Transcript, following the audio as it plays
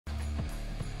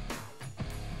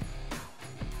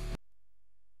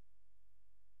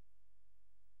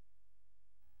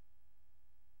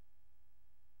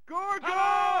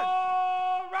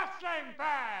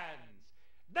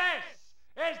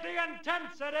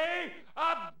intensity,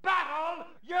 a battle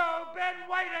you've been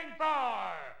waiting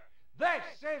for.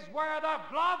 This is where the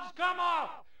gloves come off,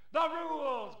 the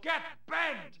rules get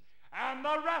bent, and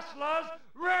the wrestlers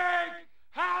wreak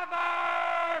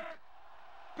havoc.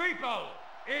 People,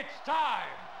 it's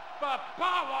time for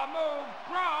Power Move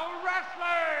Pro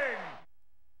Wrestling.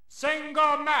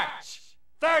 Single match,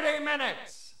 30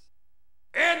 minutes.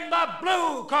 In the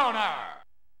blue corner,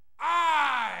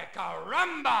 ay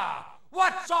caramba,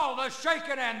 what's all the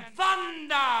shaking and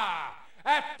thunder?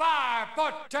 At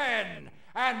 5'10"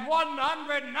 and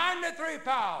 193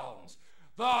 pounds,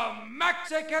 the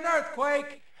Mexican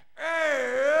earthquake,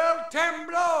 El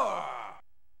Temblor.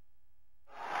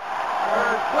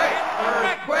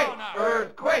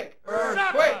 Earthquake!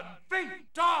 7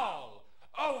 feet tall,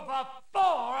 over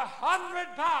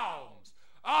 400 pounds,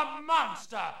 a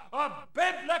monster of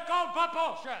biblical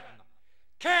proportion,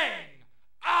 King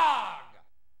Og.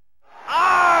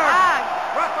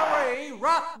 Referee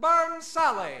Rockburn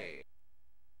Sully.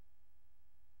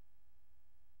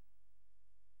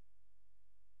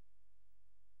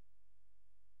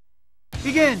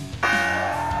 Begin!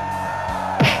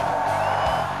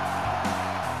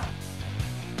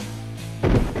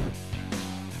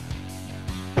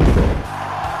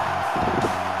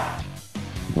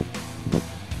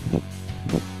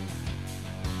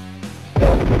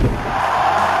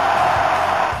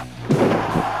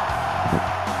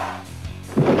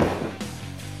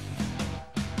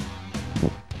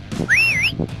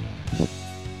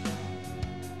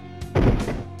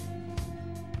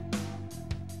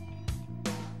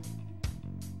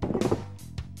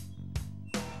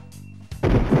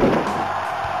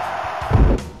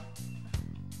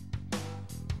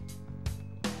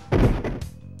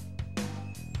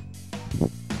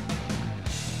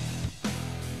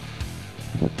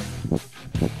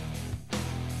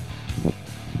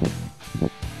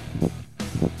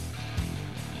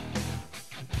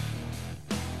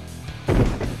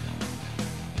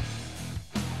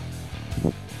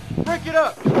 Break it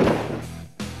up!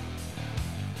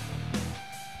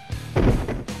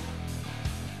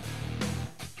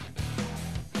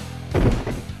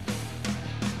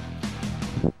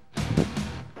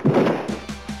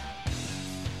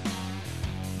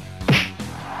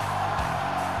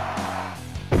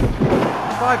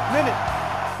 Five minutes!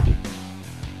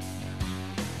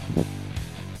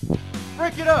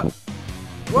 Break it up!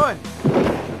 1.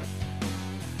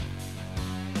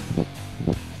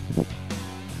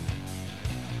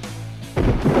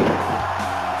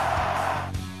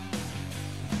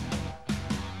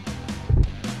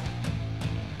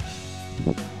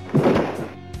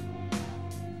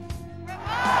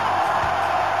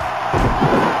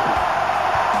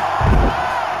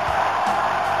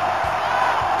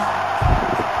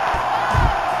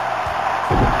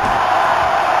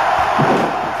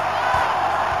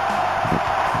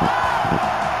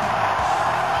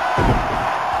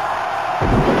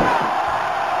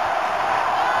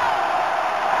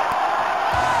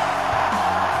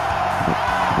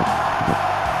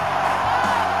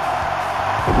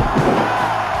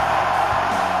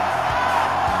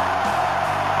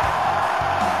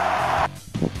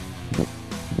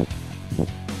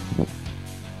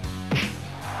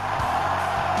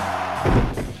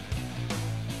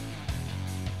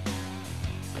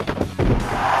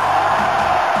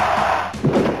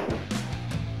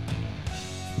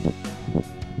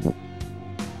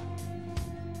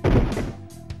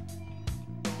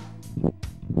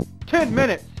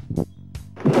 Minutes.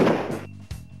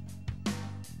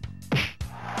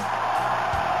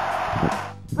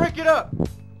 Break it up.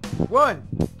 1,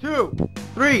 2,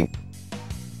 3.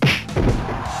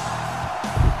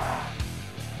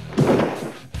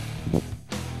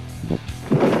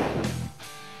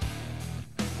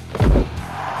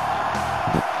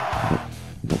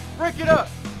 Break it up.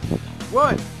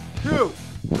 1, 2,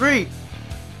 3.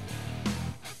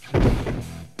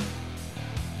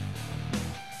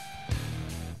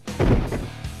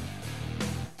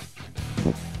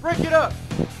 Break it up.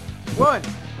 1.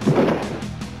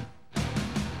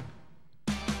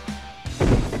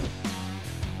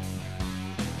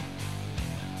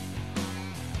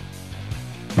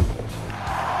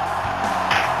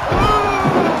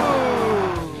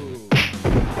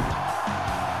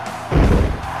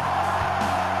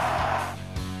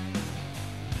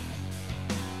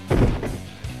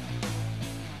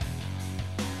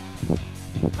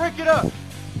 Break it up.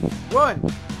 1.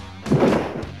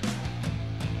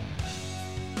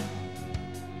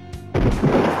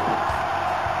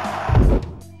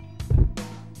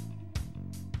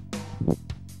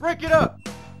 Break it up.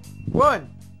 1,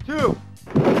 2.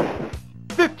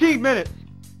 15 minutes.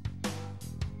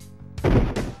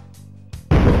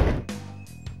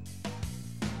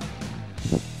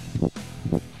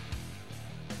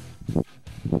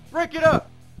 Break it up.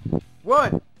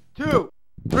 1, 2,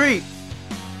 3.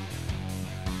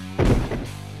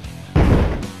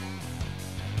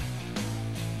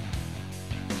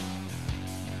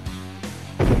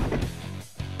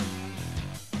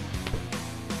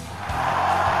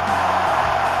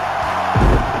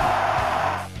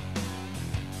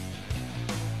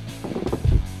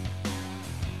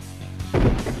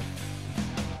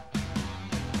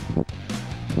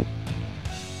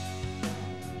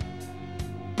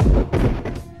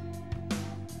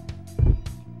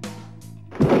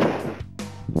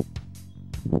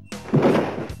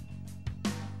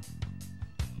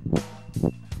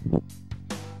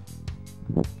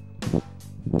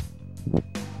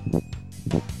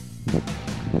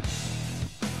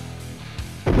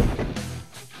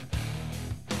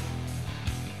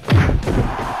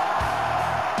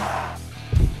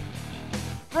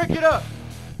 Break it up.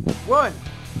 1,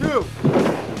 2.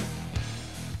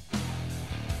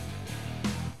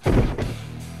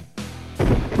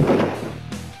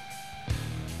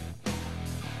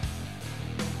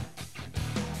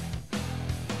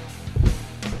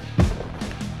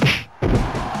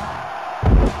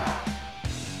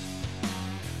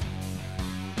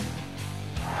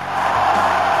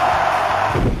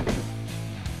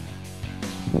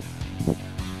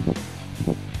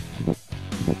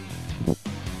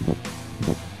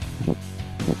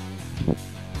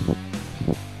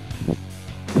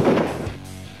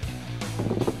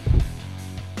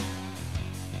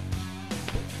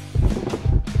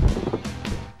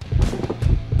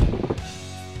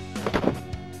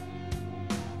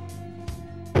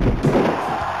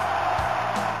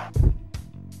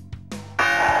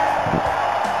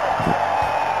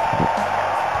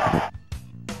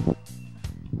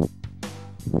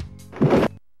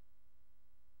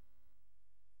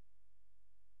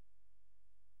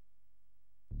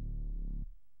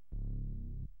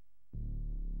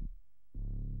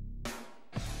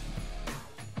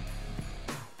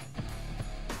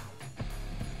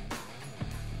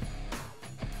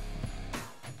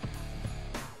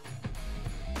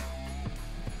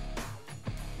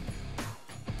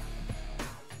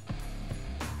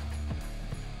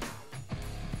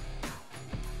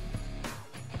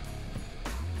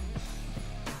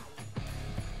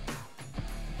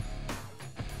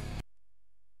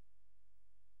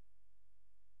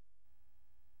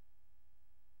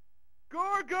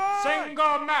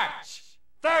 Single match,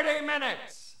 30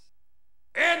 minutes.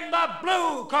 In the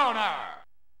blue corner,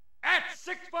 at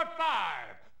 6'5",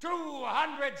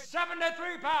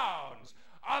 273 pounds,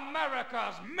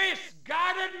 America's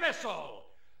misguided missile,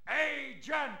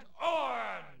 Agent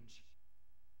Orange.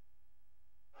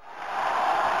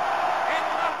 In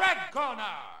the red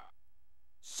corner,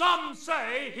 some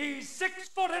say he's 6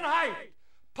 foot in height,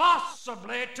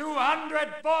 possibly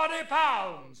 240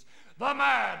 pounds. The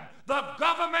man the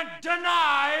government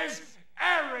denies,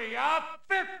 Area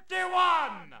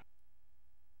 51.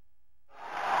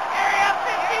 Area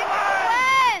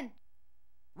 51!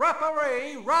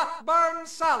 Referee Rothburn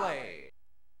Sally.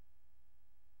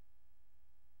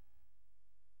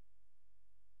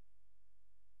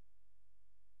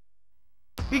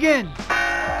 Begin.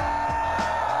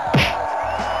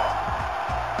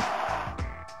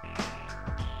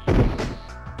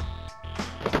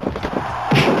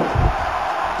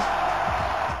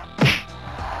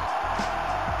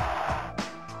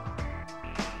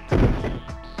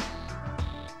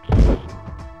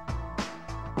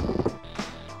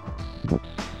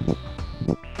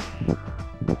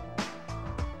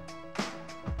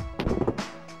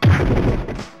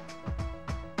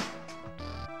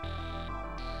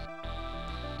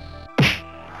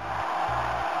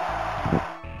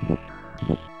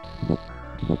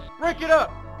 Break it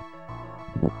up.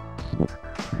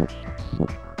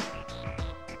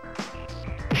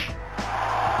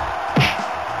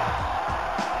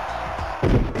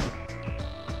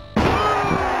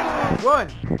 One.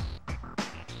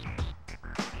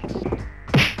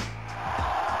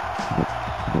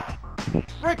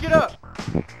 Break it up.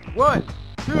 1,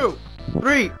 2,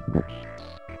 3.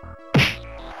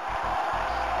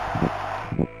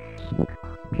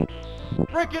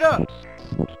 Break it up.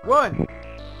 1.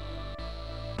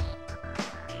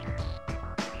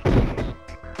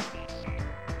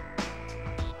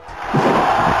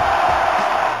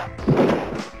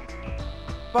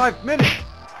 Five minutes.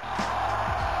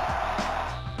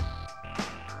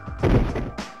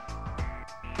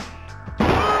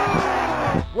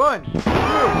 One, two.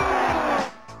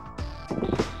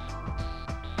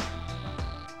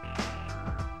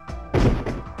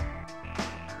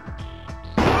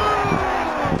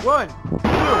 One,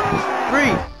 two,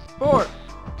 three, four.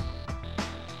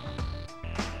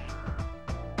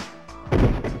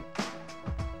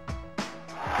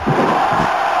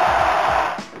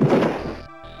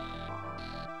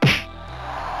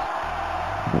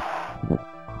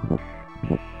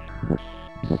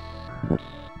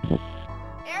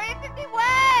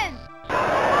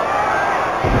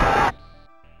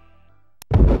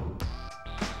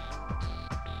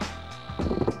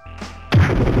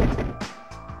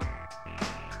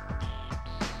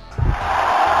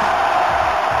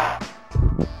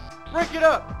 it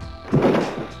up.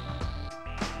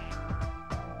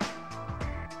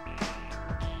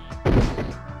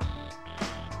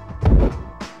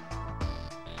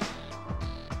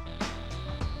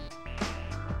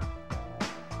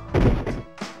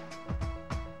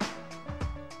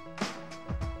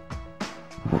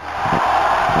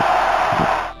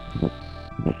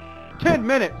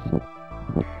 Minutes.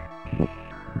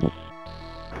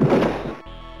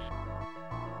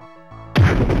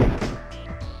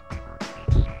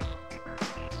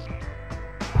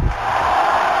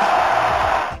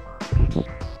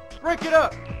 Break it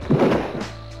up.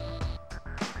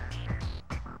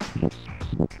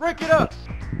 Break it up.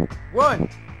 1,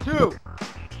 2.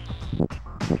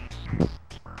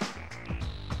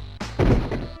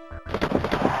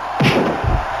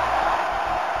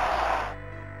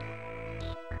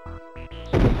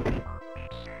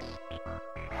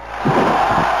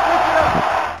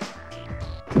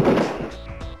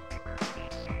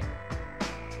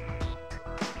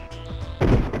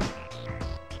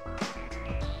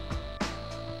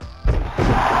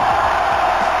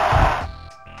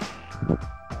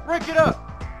 Break it up.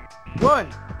 1,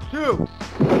 2.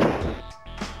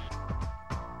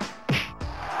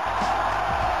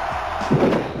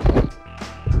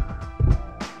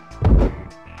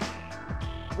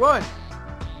 One,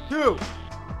 2,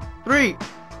 3,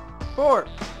 4,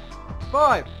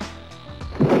 5.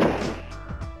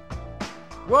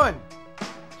 1,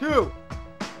 2,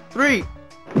 3.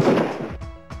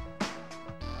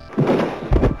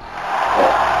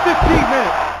 15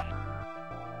 minutes.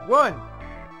 1,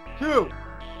 2,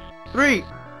 3,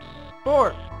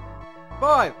 4,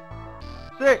 5,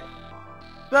 6,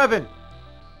 7,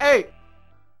 8,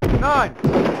 9.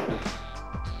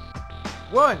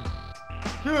 1,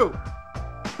 2,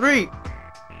 3,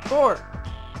 4,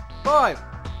 5,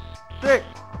 6,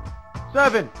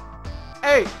 7,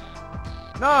 8,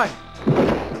 9.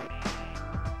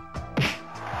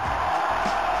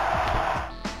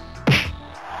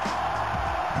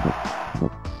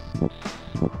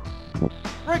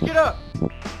 Break it up.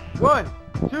 1,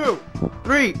 2,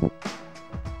 3.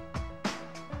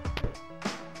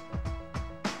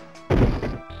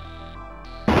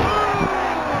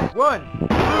 1,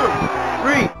 2,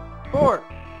 3, 4.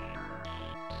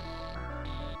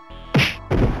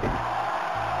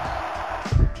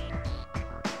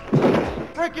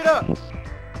 Break it up.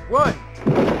 1.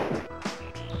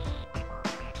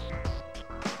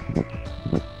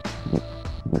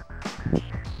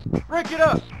 Break it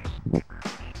up.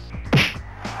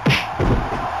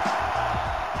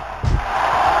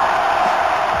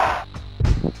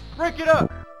 Break it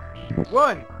up.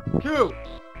 1, 2.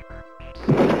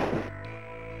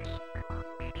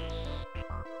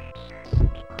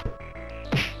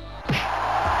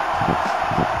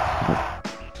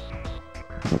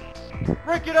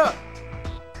 Break it up.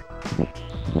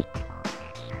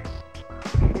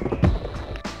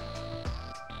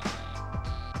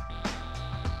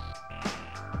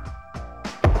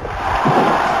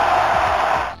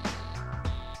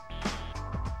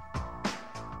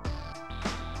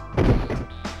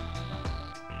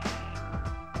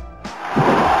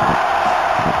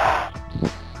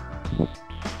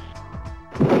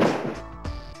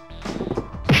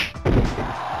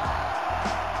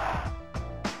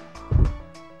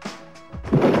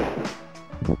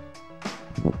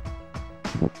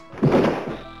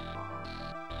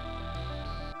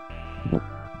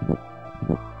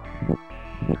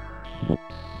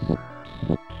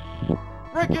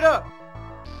 Break it up.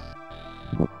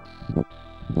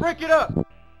 Break it up.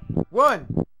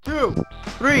 1, 2,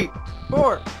 3,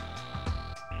 4.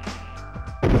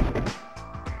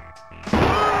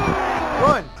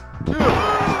 1, 2,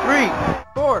 3,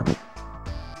 4.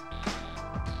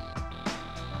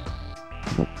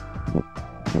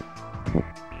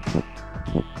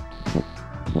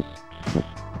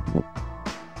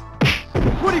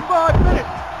 25 minutes.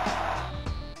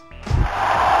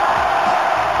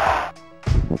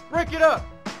 Break it up.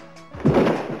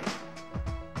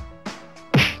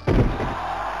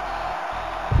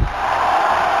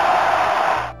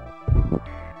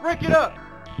 Break it up.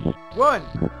 1,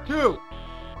 2.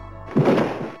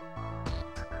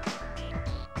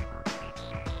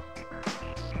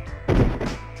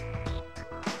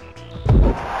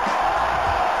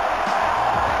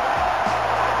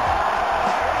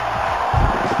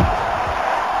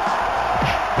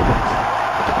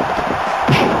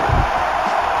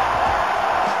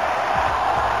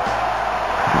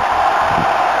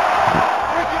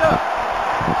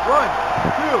 One,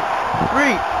 2,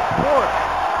 3, 4.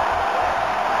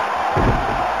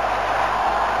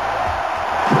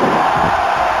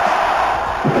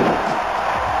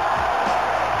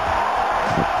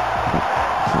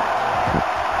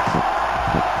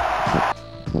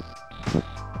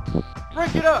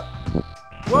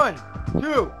 1,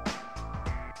 2.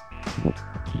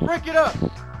 Break it up.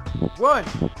 1,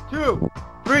 2,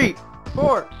 3,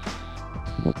 4.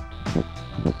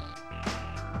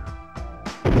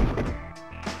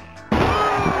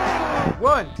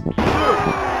 1, 2,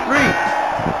 3.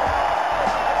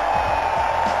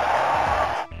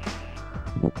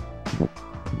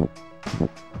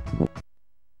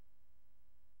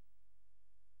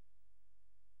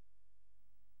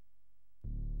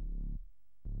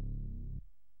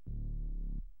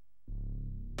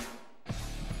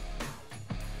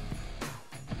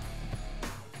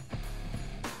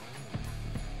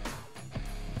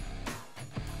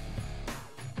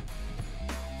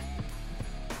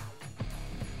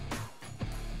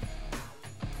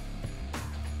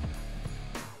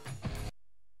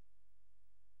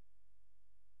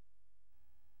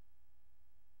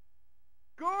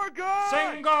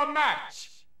 Single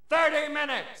match, 30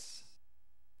 minutes.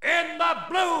 In the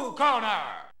blue corner,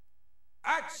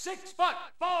 at 6 foot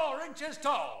 4 inches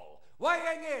tall,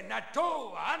 weighing in at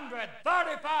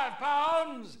 235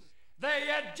 pounds, the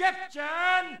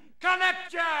Egyptian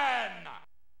Conniption.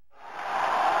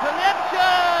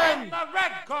 In the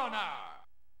red corner,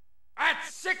 at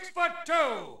 6 foot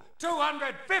 2,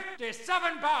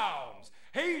 257 pounds,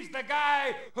 he's the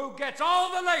guy who gets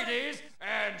all the ladies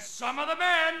and some of the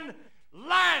men,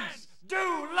 Lance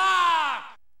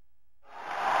Dulac.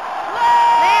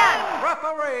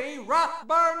 Referee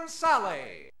Rathburn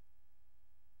Sally.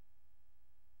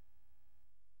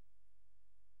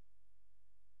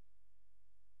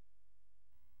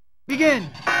 Begin.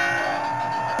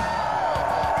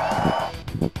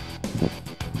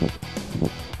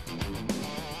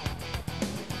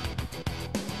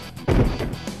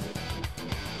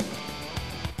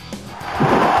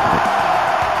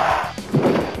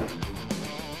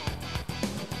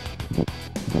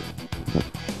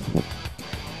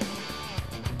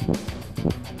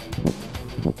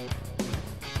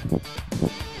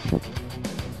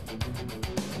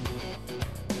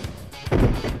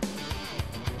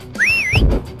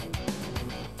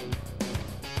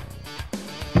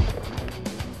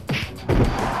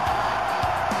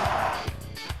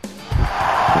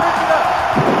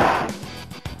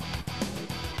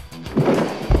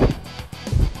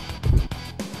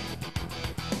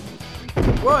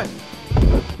 One,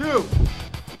 2,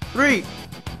 3,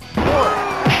 4,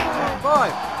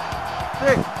 5,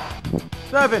 6,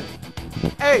 7,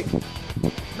 8,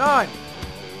 9,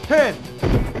 10,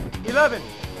 11.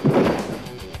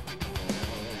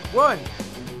 1,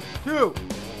 2,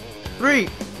 3,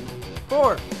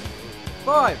 4,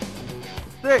 5,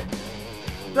 6,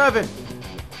 7.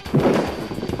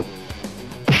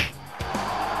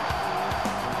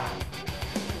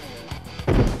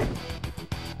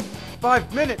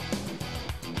 5 minutes.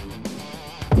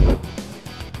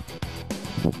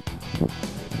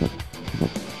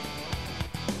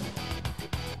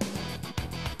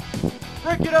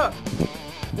 Break it up.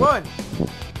 1.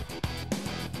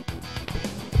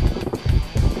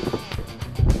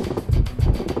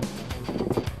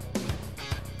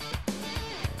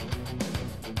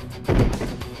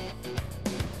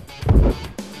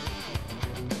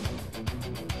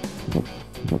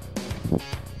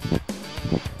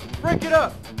 Break it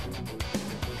up.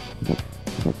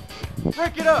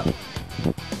 Break it up.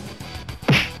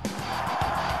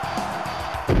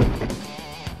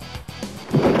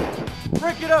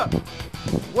 Break it up.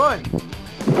 1.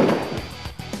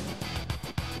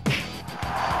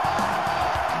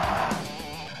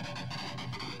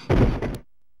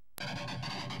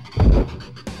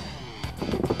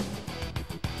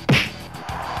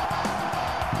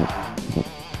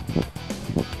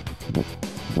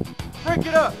 Break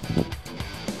it up.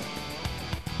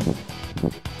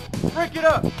 Break it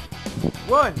up.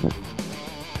 1.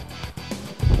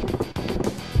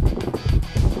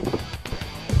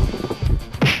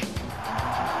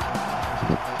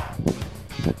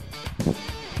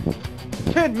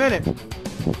 Ten minutes.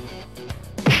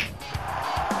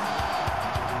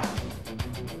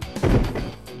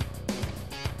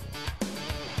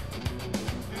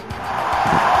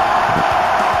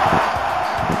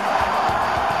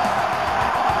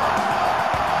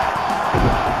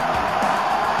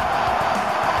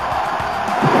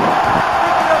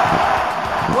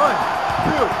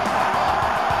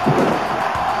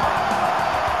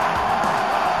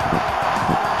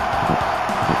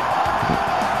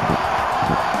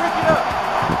 Break it up.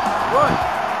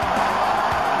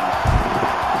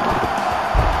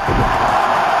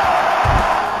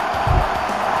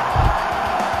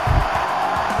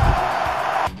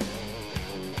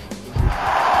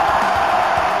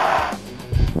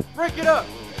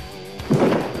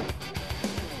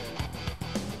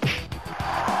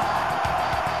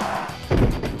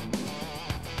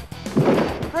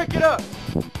 it up.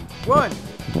 1,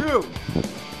 2.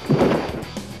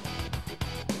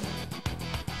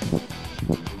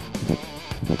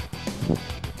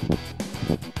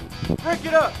 Break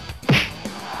it up.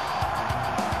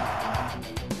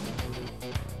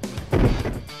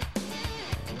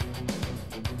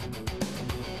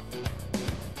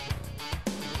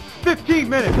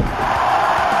 Minutes.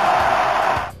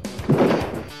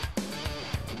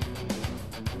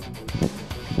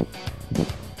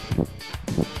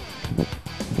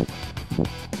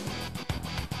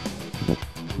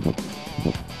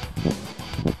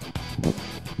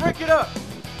 Break it up.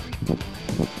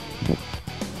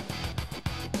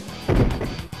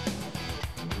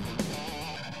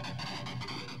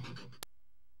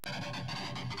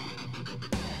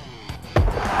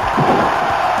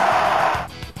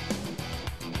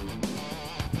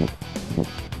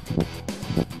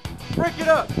 Break it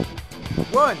up.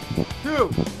 1,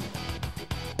 2.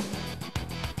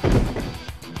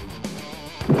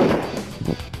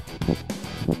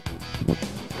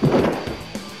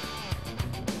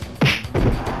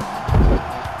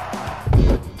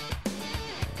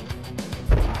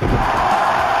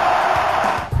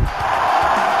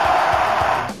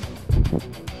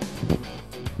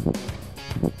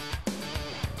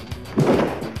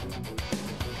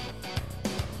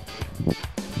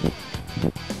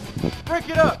 Break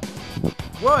it up.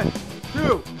 1,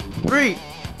 2, 3.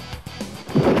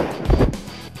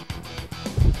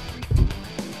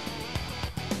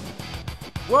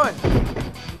 One,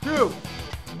 2,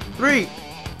 3,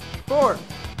 4,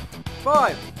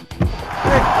 5, 6,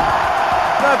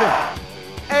 7,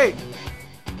 8,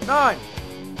 9,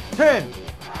 10, 11,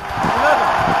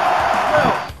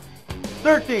 12,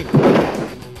 13.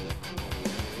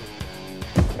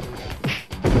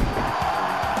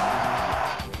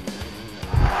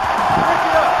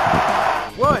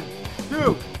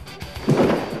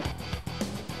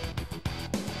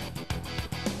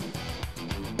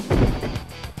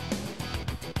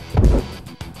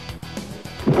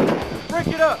 Break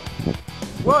it up.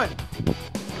 1.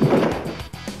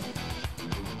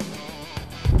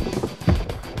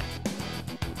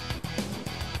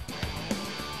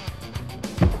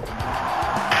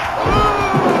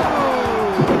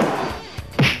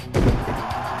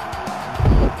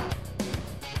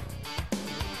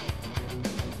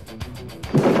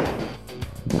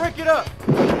 Break it up.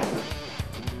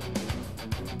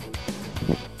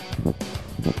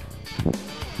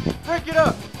 Break it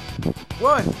up.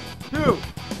 1, 2.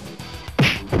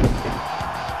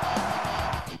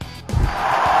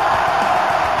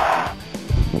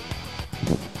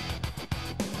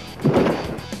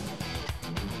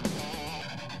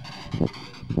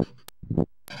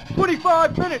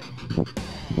 Minutes.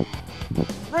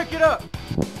 Break it up.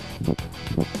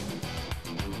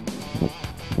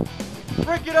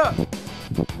 Break it up.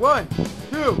 1,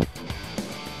 2.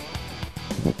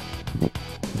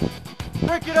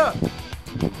 Break it up.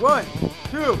 1,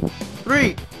 2,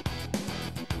 3.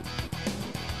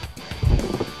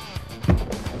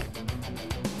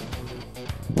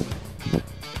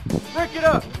 Break it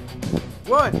up.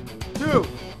 1, 2.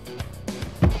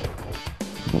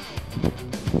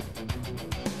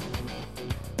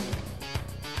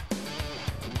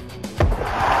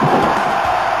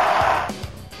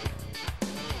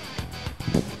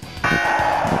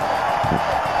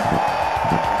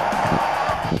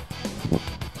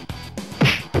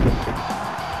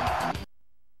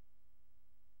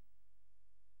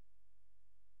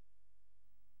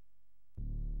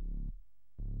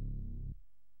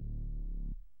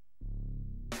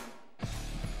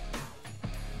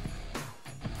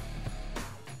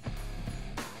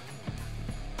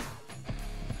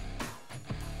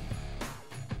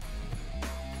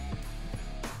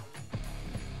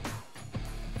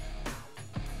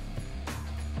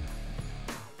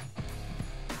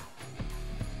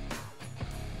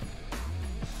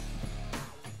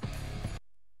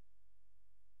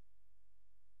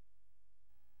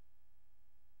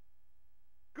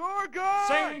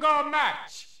 Single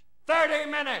match, 30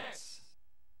 minutes.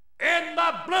 In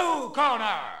the blue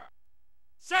corner,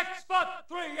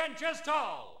 6'3"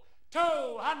 tall,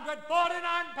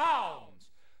 249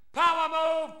 pounds, power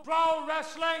move pro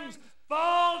wrestling's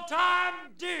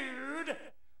full-time dude,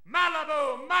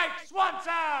 Malibu Mike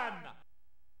Swanson.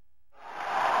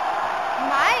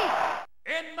 Mike.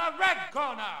 In the red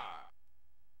corner,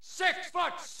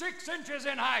 6'6"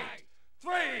 in height,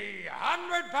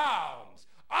 300 pounds,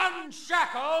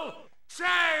 Unshackle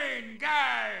Chain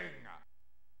Gang!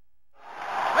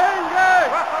 Chain Gang!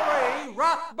 Referee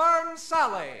Rothburn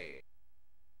Sully.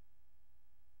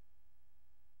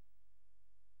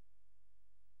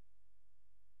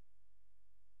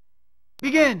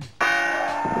 begin!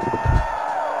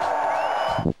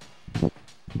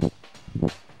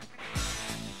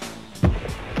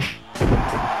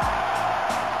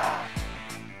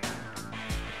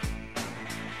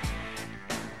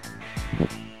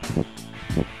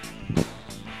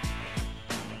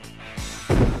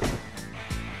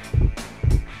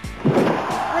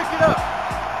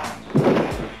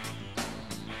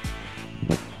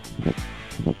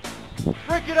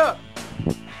 Break it up!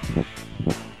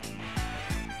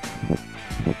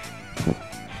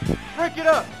 Break it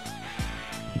up!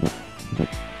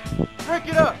 Break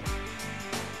it up!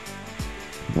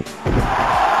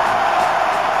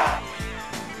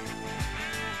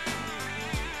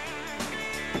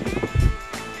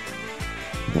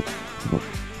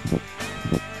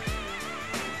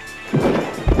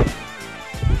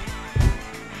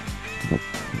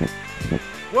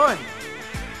 One,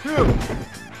 two,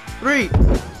 3,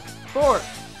 4,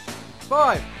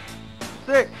 5,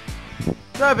 6,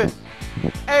 7,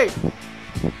 8,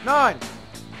 9,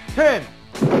 10.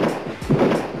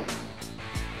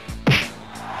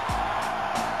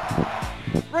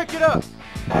 Break it up.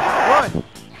 1.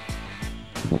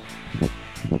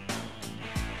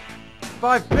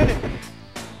 5 minutes.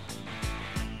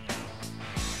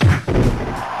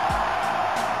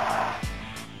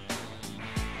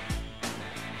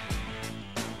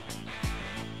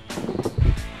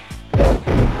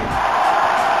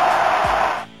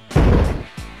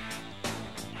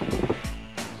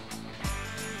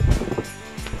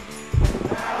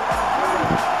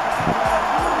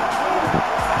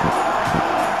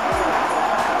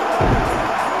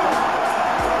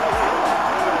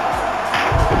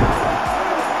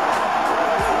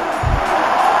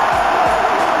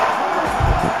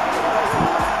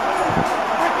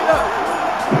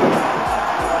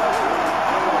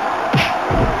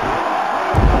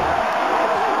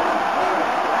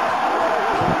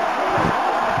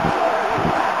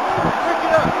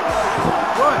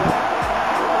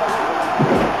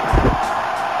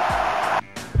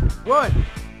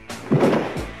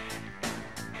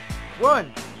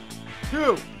 One,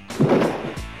 2.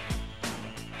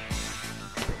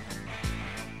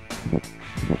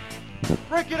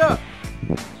 Break it up.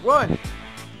 1.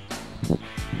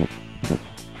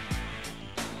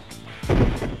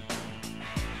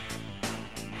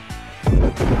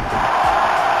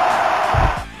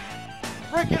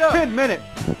 Break it up. 10 minutes.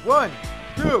 1,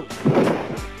 2.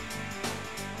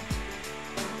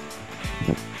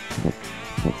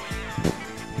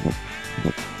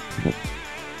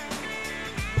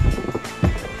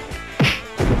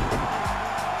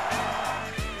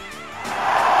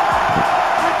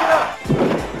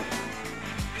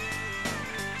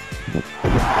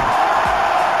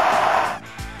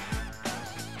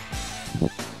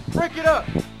 Break it up!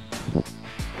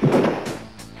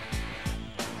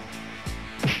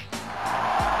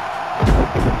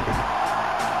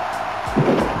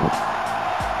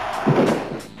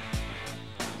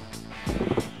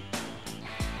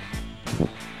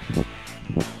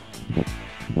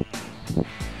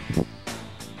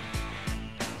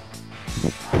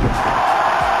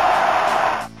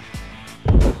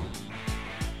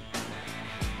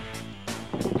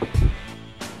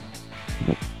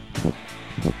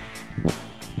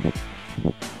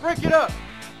 Break it up!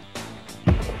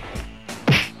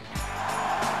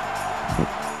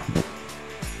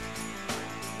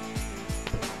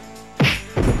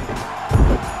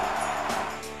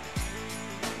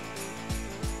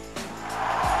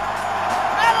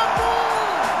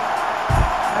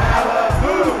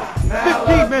 Malibu!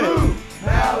 15 minutes!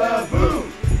 Malibu!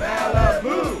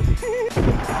 Malibu!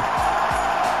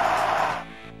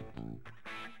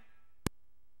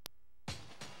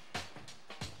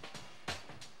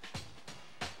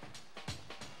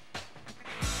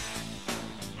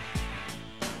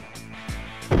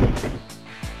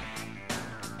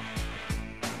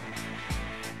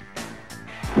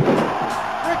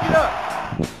 Break it up!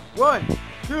 1,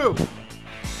 2. Break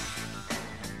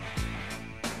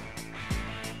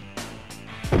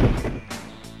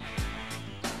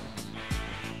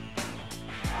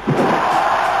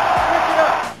it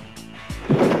up!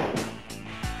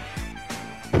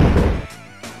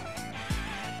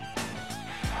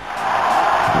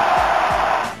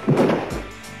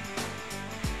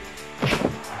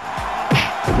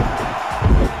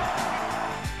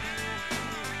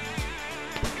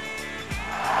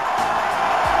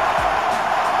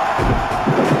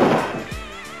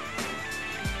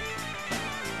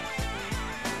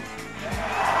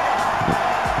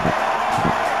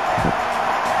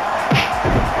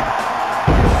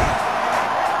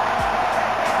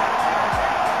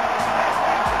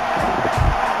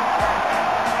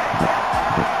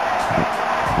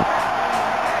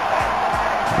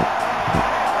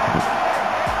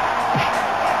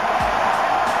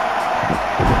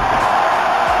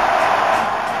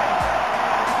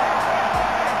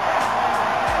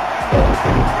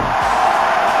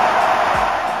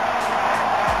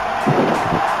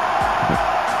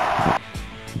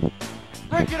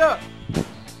 Break it up.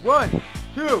 1,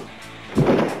 2.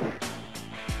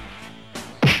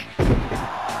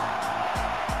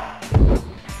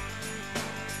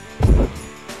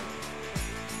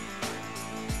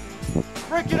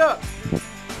 Break it up.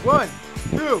 1,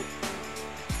 2.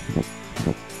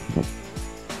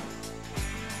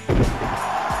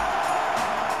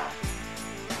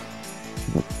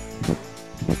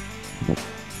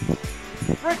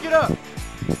 Break it up.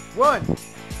 1.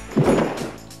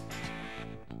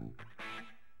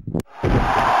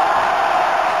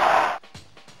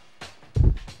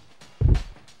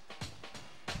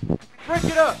 Break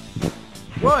it up.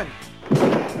 1.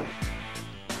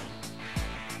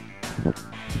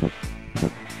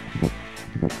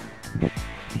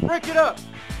 Break it up.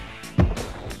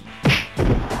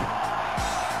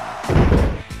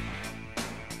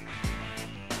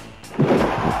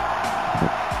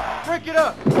 Break it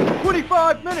up.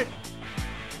 25 minutes.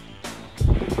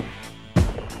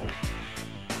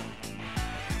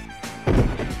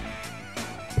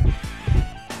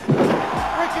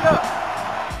 Break it up.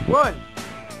 1.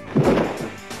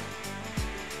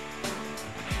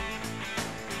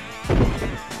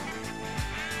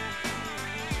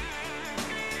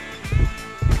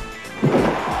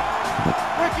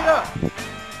 Break it up.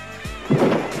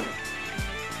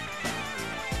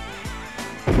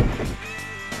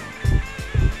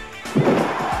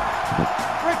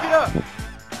 Break it up.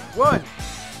 1.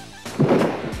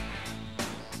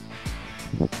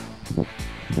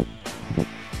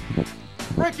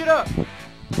 Break it up.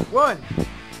 1.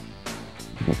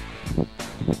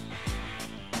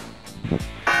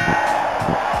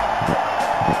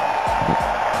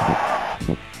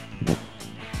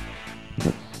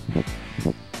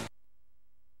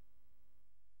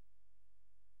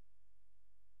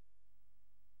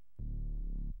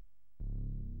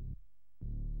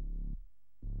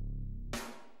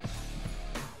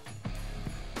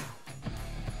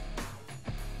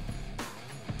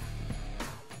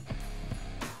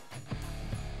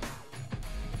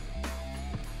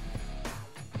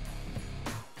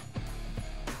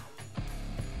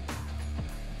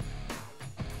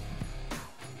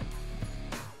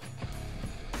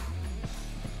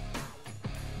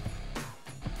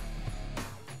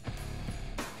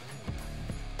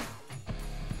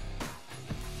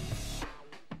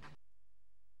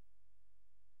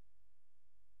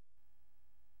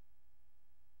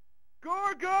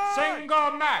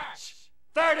 Single match,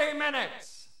 30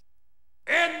 minutes.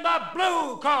 In the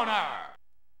blue corner,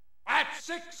 at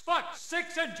 6 foot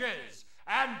 6 inches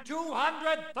and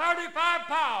 235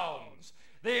 pounds,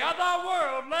 the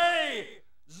otherworldly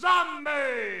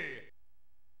Zombie.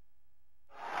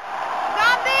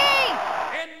 Zombie!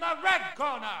 In the red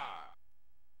corner,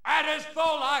 at his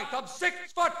full height of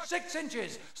 6 foot 6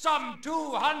 inches, some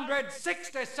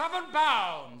 267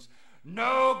 pounds,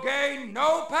 no gain,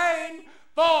 no pain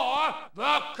for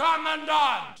the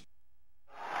Commandant.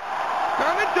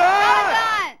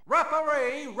 Commandant!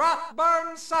 Referee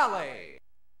Rothburn-Sally.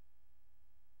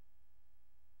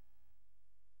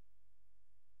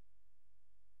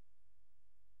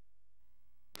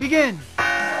 Begin.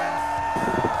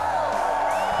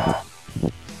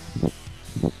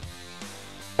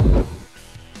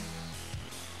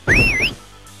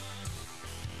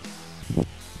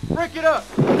 Break it up.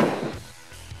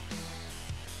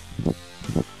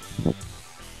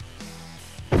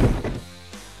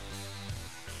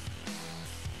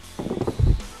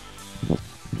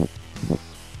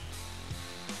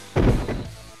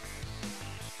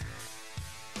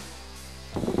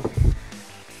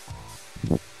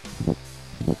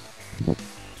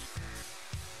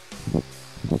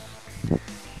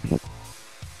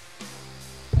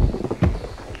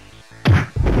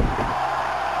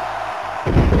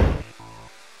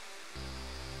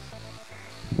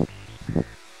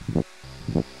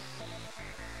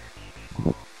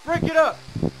 Break it up.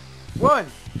 1,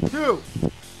 2.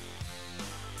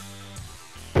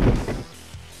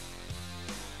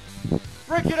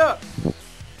 Break it up.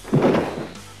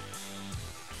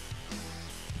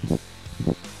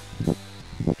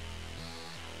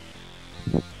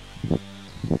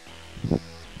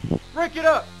 Break it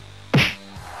up.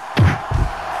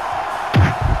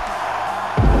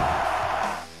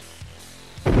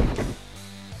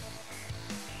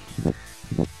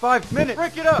 Five minutes.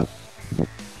 Break it up.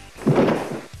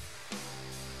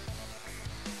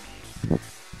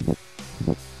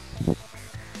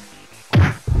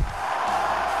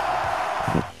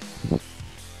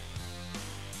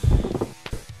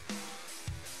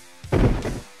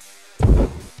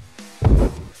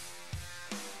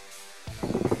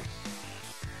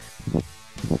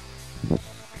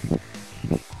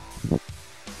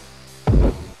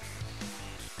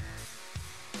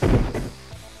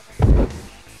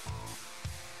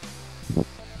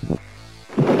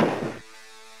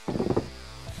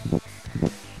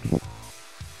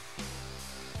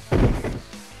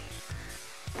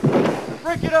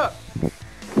 it up.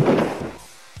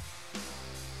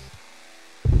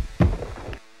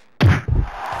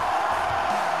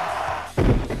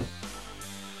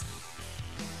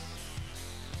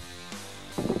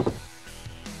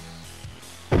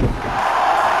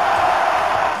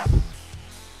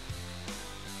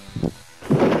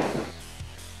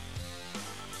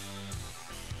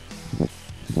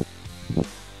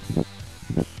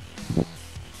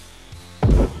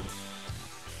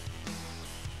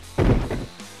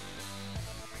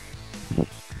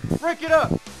 Break it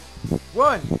up.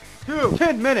 1, 2,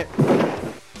 10 minutes. Break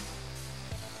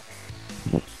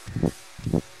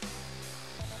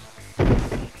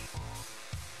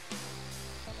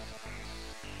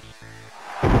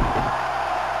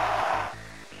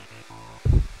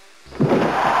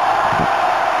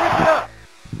it up.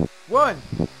 1,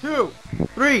 2,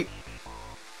 3.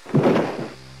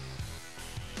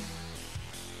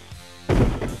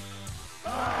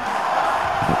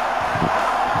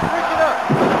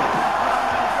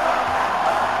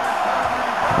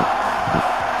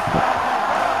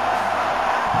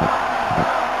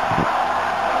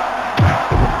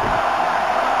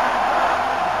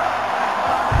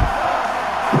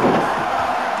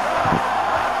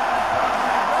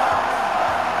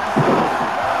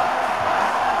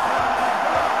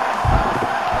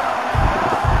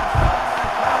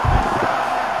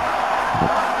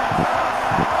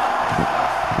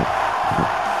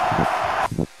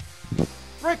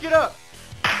 Break it up.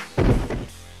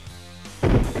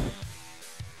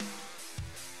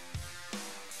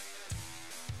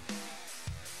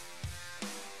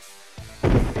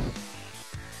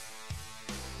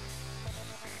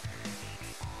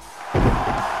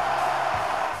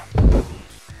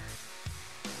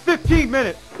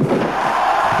 Minutes.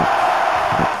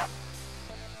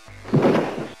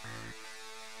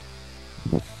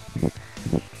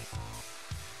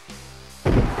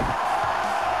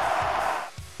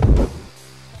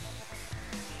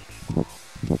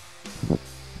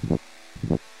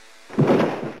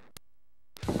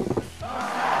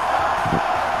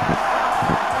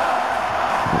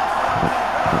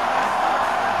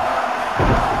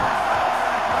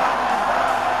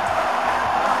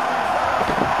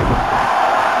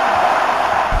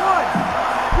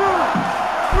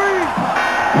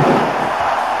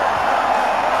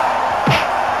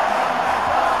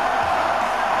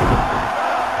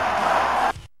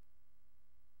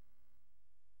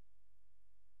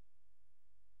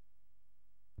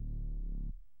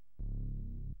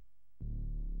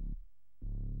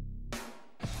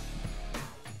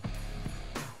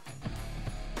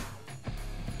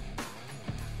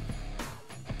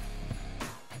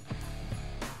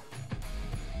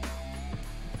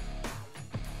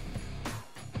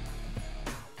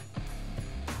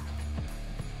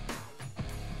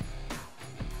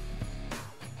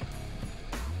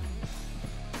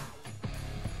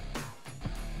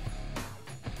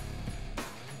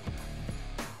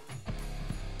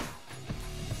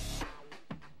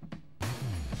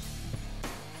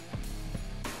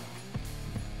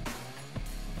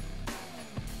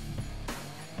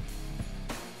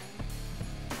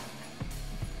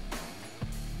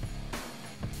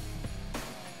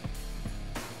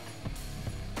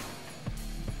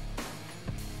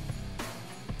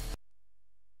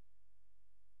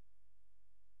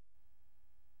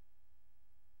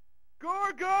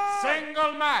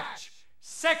 Single match,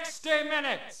 60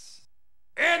 minutes.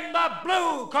 In the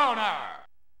blue corner,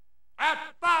 at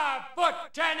 5 foot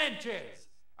 10 inches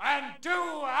and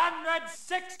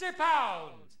 260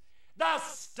 pounds, the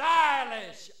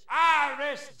stylish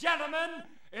Irish gentleman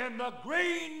in the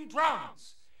green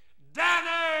trunks,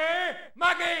 Danny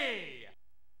McGee.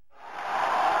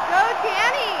 Go,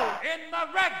 Danny! In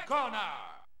the red corner,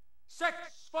 6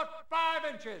 foot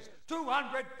 5 inches,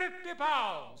 250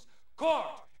 pounds.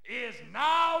 Court is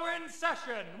now in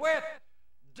session with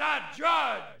the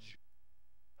judge.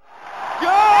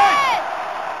 Judge!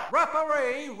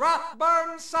 Referee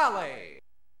Rathburn-Sally.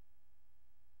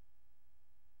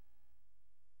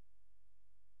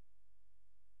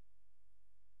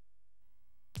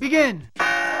 Begin.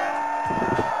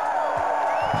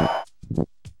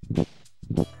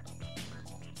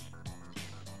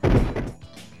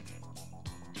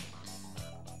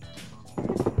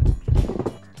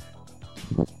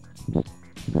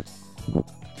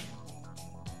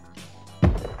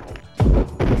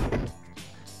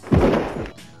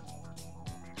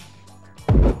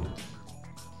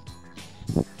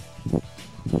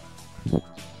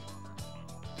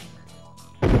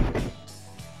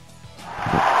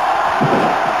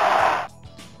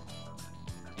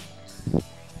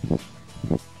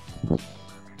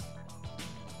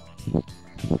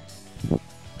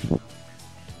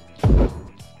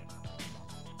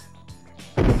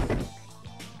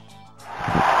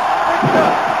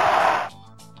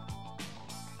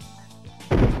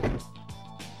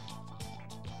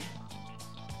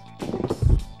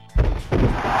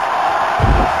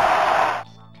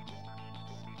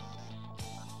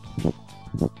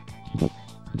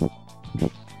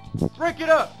 Break it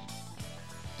up.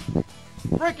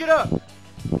 Break it up.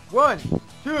 1,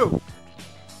 2.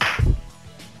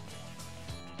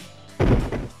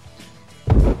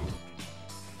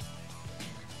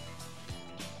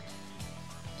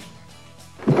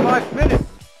 Five minutes.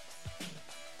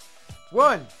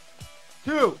 1,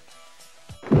 2.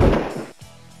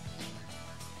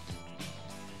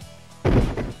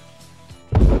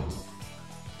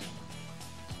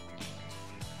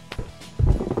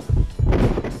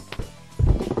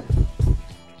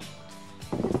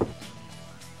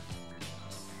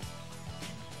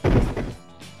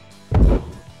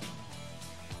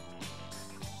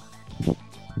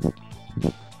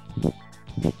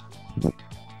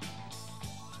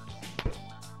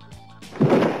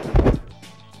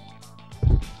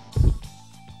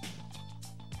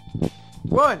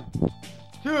 One,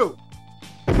 2,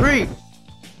 3,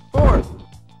 4,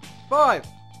 5,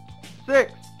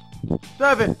 6,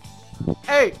 7,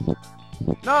 8,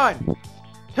 9,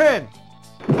 10.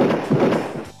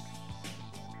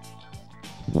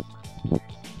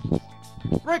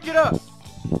 Break it up.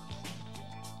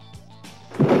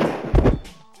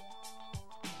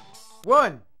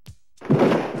 1.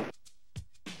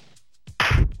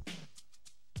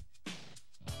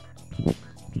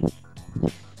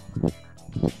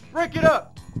 Break it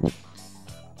up.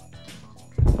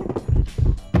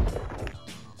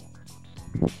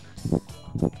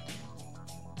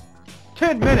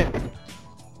 10 minutes.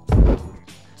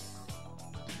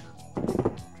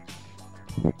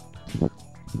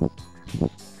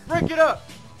 Break it up.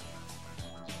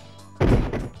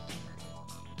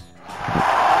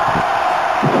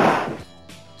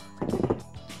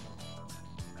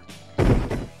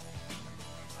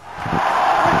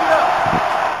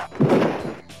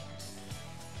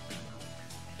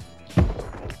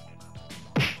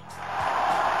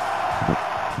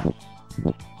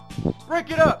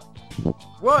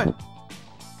 1.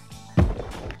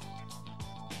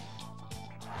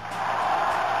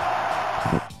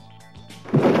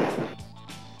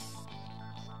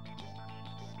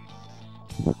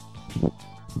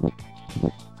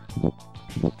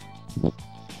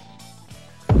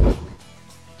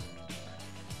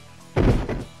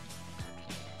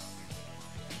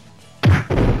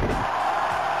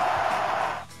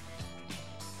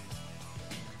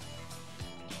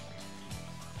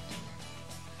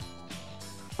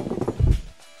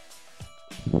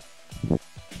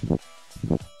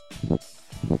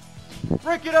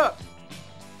 Break it up.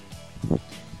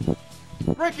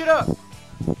 Break it up.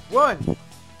 1.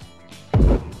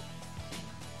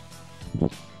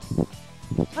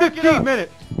 15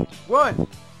 minutes. 1.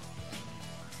 Break it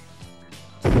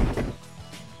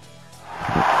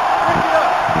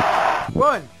up.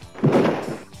 1.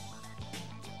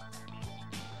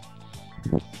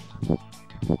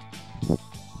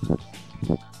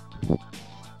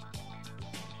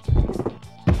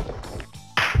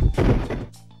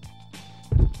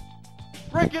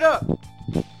 Break it up.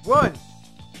 1.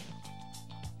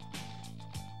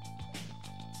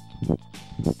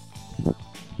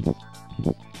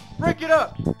 Break it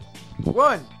up.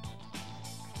 1.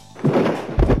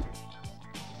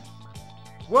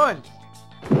 1.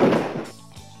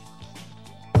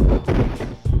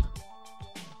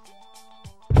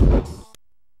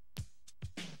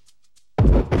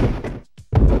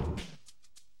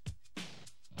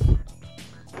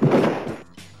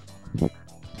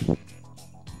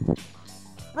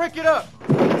 Break it up.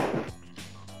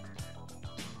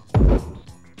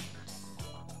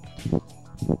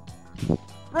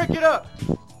 Break it up.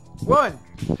 1,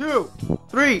 2,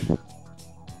 3.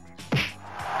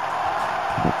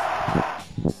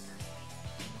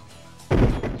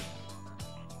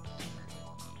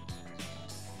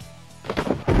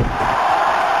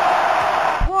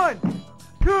 One,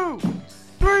 two,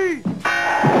 three.